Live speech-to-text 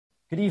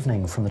Good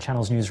evening from the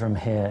Channel's newsroom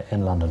here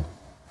in London.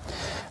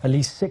 At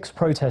least 6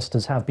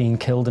 protesters have been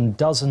killed and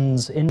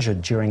dozens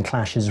injured during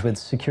clashes with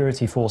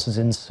security forces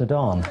in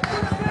Sudan.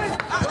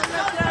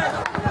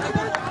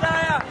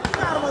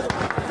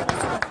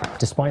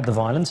 Despite the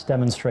violence,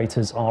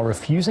 demonstrators are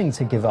refusing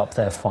to give up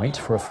their fight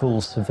for a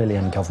full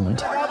civilian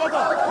government.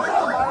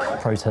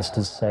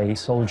 Protesters say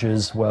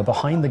soldiers were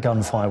behind the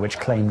gunfire which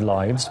claimed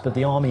lives, but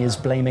the army is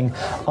blaming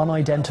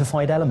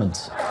unidentified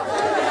elements.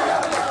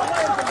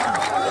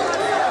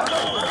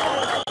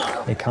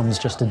 It comes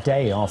just a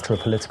day after a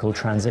political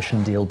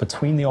transition deal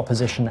between the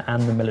opposition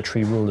and the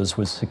military rulers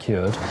was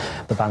secured.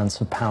 The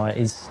balance of power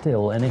is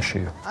still an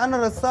issue. أنا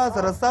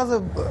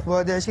رصاصة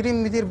بعد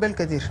 20 متر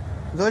بالكثير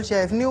زول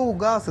شايفني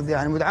وقاصد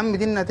يعني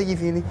متعمد إنها تجي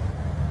فيني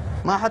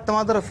ما حتى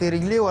ما ضرب في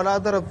رجلي ولا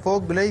ضرب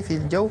فوق لي في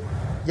الجو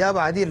جاب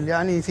عديل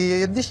يعني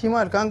في يد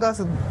الشمال كان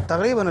قاصد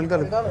تقريبا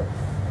القلب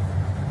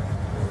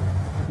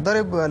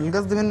ضرب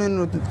القصد منه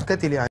إنه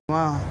قتل يعني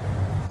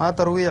ما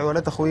ترويع ولا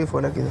تخويف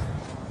ولا كذا.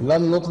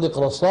 لن نطلق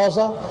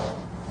رصاصة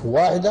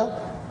واحدة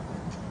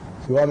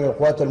سواء من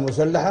القوات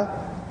المسلحة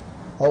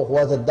أو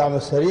قوات الدعم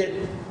السريع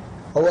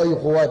أو أي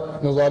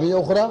قوات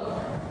نظامية أخرى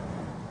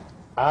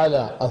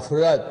على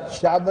أفراد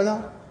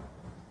شعبنا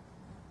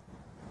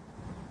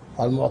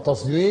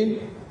المعتصمين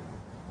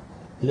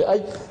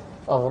لأجل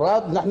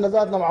أغراض نحن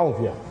ذاتنا معهم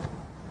فيها.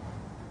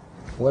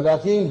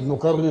 ولكن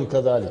نكرر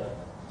كذلك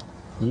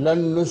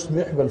لن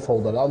نسمح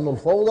بالفوضى، لأن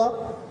الفوضى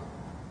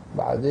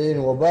بعدين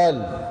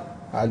وبال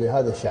على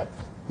هذا الشعب.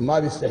 ما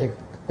بيستحق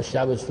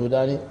الشعب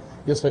السوداني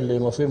يصل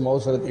لمصير ما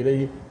وصلت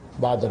إليه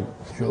بعض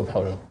الشعوب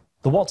حولنا.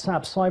 The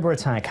WhatsApp cyber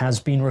attack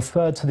has been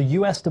referred to the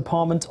US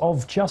Department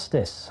of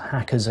Justice.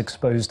 Hackers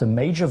exposed a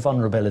major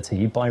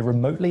vulnerability by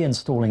remotely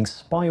installing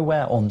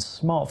spyware on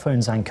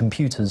smartphones and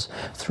computers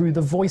through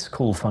the voice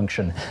call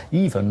function,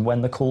 even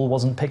when the call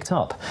wasn't picked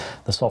up.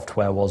 The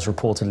software was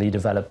reportedly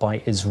developed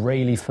by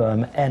Israeli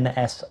firm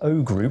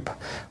NSO Group.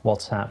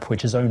 WhatsApp,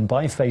 which is owned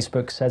by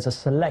Facebook, says a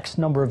select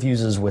number of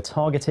users were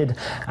targeted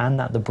and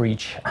that the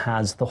breach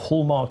has the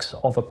hallmarks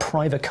of a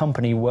private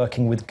company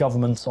working with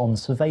governments on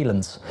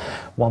surveillance.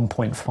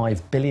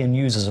 1.5 billion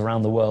users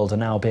around the world are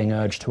now being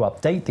urged to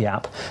update the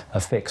app. A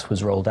fix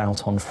was rolled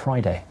out on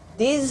Friday.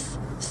 These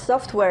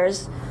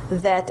softwares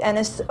that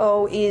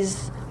NSO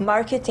is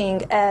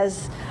marketing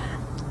as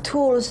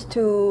tools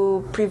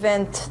to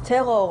prevent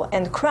terror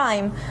and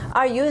crime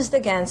are used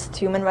against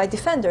human rights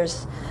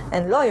defenders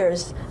and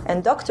lawyers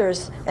and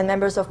doctors and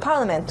members of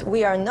parliament.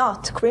 We are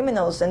not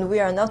criminals and we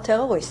are not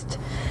terrorists.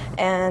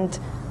 And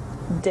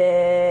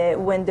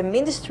when the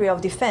Ministry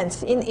of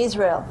Defense in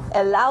Israel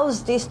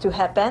allows this to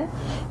happen,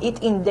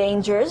 it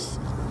endangers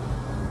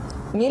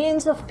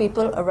millions of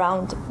people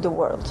around the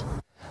world.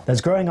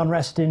 There's growing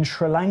unrest in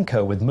Sri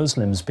Lanka, with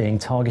Muslims being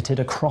targeted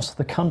across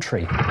the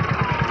country.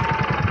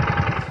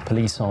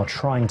 Police are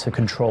trying to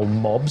control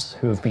mobs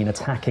who have been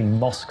attacking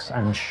mosques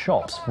and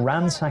shops,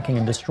 ransacking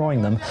and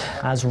destroying them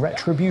as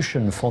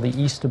retribution for the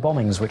Easter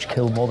bombings, which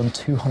killed more than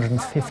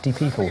 250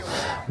 people.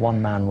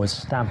 One man was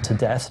stabbed to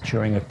death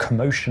during a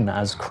commotion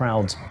as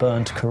crowds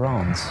burnt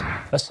Qurans.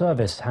 A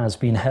service has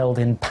been held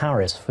in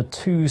Paris for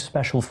 2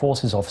 special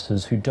forces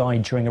officers who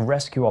died during a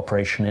rescue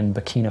operation in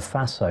Burkina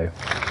Faso.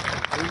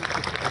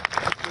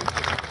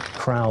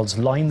 Crowds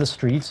lined the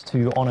streets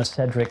to honour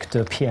Cédric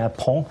de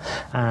Pierrepont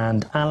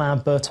and Alain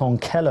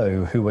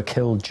Bertoncello, who were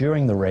killed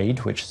during the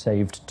raid, which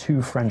saved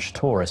 2 French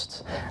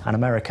tourists, an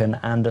American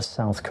and a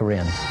South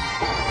Korean.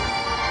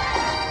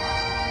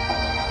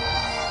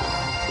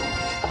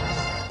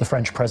 The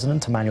French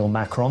President, Emmanuel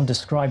Macron,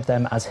 described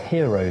them as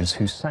heroes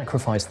who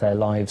sacrificed their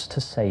lives to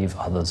save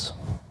others.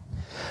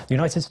 The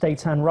United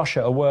States and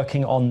Russia are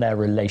working on their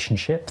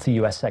relationship. The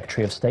US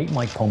Secretary of State,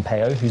 Mike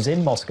Pompeo, who's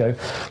in Moscow,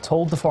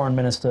 told the Foreign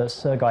Minister,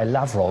 Sergei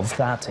Lavrov,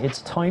 that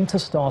it's time to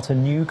start a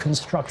new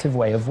constructive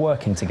way of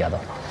working together.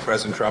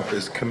 President Trump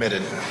is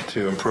committed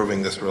to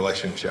improving this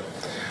relationship.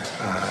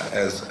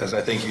 As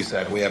I think you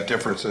said, we have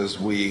differences.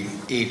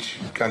 Each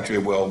country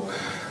will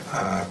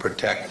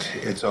protect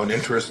its own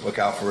interests, look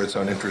out for its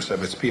own interests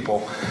of its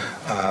people.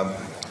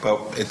 But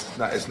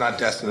it's not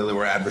destined that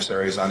we're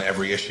adversaries on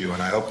every issue,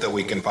 and I hope that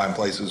we can find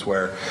places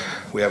where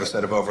we have a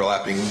set of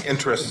overlapping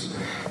interests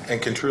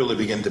and can truly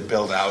begin to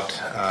build out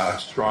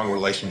strong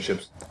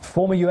relationships.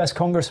 Former US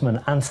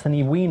Congressman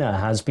Anthony Weiner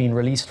has been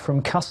released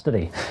from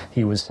custody.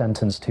 He was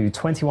sentenced to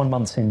 21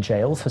 months in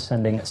jail for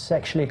sending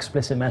sexually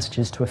explicit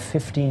messages to a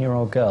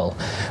 15-year-old girl.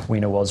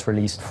 Weiner was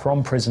released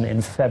from prison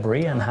in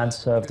February and had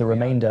served the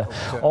remainder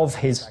of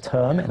his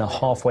term in a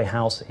halfway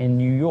house in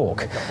New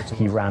York.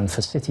 He ran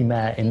for city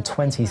mayor in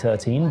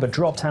 2013 but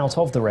dropped out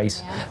of the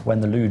race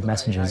when the lewd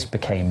messages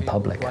became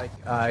public.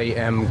 I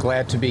am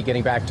glad to be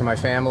getting back to my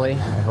family.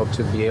 I hope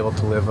to be able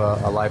to live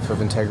a life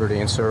of integrity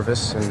and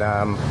service, and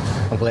I'm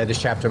glad this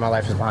chapter of my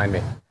life is behind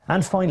me.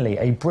 And finally,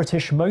 a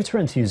British motor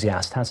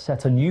enthusiast has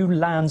set a new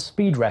land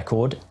speed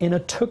record in a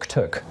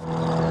tuk-tuk.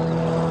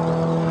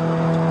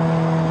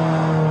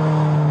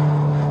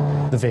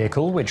 The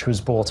vehicle, which was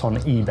bought on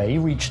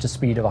eBay, reached a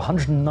speed of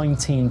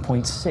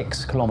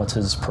 119.6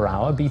 kilometers per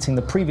hour, beating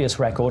the previous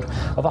record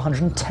of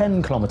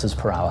 110 kilometers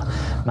per hour.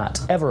 Matt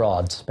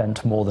Everard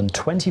spent more than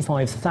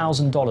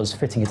 $25,000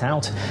 fitting it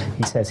out.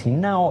 He says he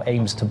now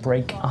aims to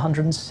break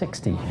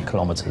 160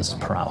 kilometers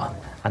per hour.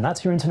 And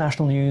that's your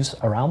international news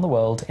around the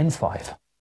world in 5.